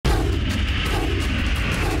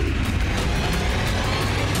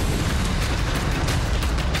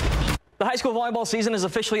high school volleyball season is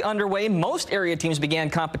officially underway. Most area teams began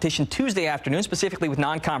competition Tuesday afternoon, specifically with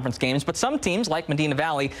non-conference games, but some teams, like Medina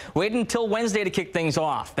Valley, waited until Wednesday to kick things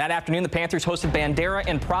off. That afternoon, the Panthers hosted Bandera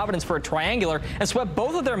and Providence for a triangular and swept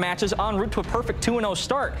both of their matches en route to a perfect 2-0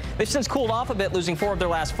 start. They've since cooled off a bit, losing 4 of their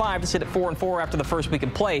last 5 to sit at 4-4 after the first week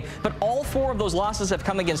of play, but all 4 of those losses have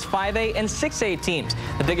come against 5A and 6A teams.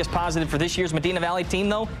 The biggest positive for this year's Medina Valley team,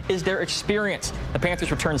 though, is their experience. The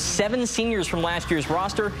Panthers returned 7 seniors from last year's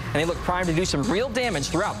roster, and they look primed to do some real damage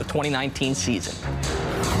throughout the 2019 season.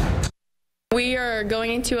 We are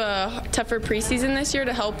going into a tougher preseason this year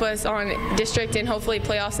to help us on district and hopefully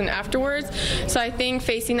playoffs and afterwards. So I think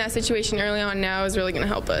facing that situation early on now is really going to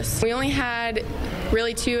help us. We only had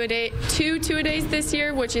really two two-a-days this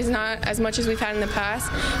year, which is not as much as we've had in the past.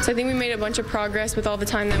 So I think we made a bunch of progress with all the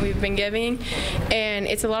time that we've been giving, and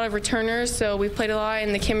it's a lot of returners. So we've played a lot,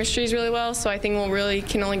 and the chemistry is really well. So I think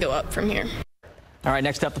can only go up from here. All right,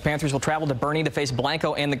 next up, the Panthers will travel to Bernie to face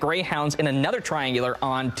Blanco and the Greyhounds in another triangular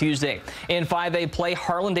on Tuesday. In 5A play,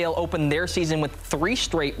 Harlandale opened their season with 3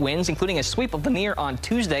 straight wins, including a sweep of Lanier on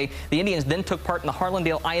Tuesday. The Indians then took part in the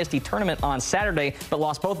Harlandale ISD tournament on Saturday, but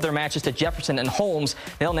lost both of their matches to Jefferson and Holmes.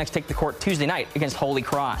 They'll next take the court Tuesday night against Holy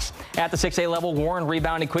Cross. At the 6A level, Warren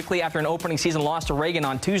rebounded quickly after an opening season loss to Reagan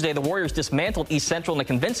on Tuesday. The Warriors dismantled East Central in a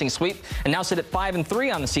convincing sweep and now sit at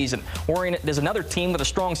 5-3 on the season. Warren is another team with a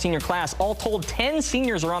strong senior class. All told, 10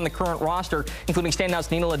 seniors are on the current roster, including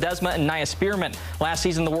standouts Nina Ledesma and Nia Spearman. Last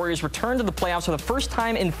season, the Warriors returned to the playoffs for the first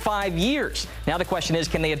time in 5 years. Now the question is,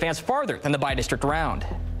 can they advance farther than the bi-district round?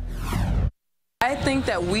 I think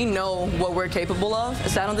that we know what we're capable of,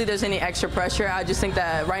 so I don't think there's any extra pressure. I just think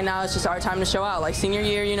that right now it's just our time to show out, like senior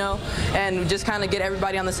year, you know, and just kind of get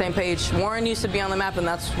everybody on the same page. Warren used to be on the map, and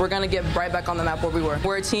we're going to get right back on the map where we were.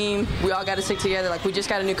 We're a team. We all got to stick together. Like, we just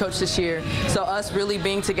got a new coach this year, so us really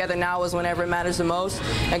being together now is whenever it matters the most.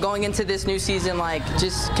 And going into this new season, like,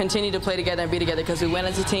 just continue to play together and be together, because we win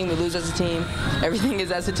as a team, we lose as a team. Everything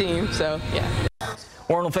is as a team, so yeah.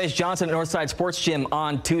 Warren will face Johnson at Northside Sports Gym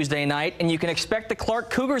on Tuesday night, and you can expect the Clark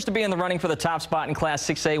Cougars to be in the running for the top spot in Class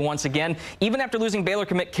 6A once again. Even after losing Baylor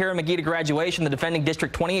commit Kara McGee to graduation, the defending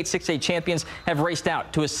District 28 6A champions have raced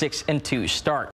out to a 6-2 start.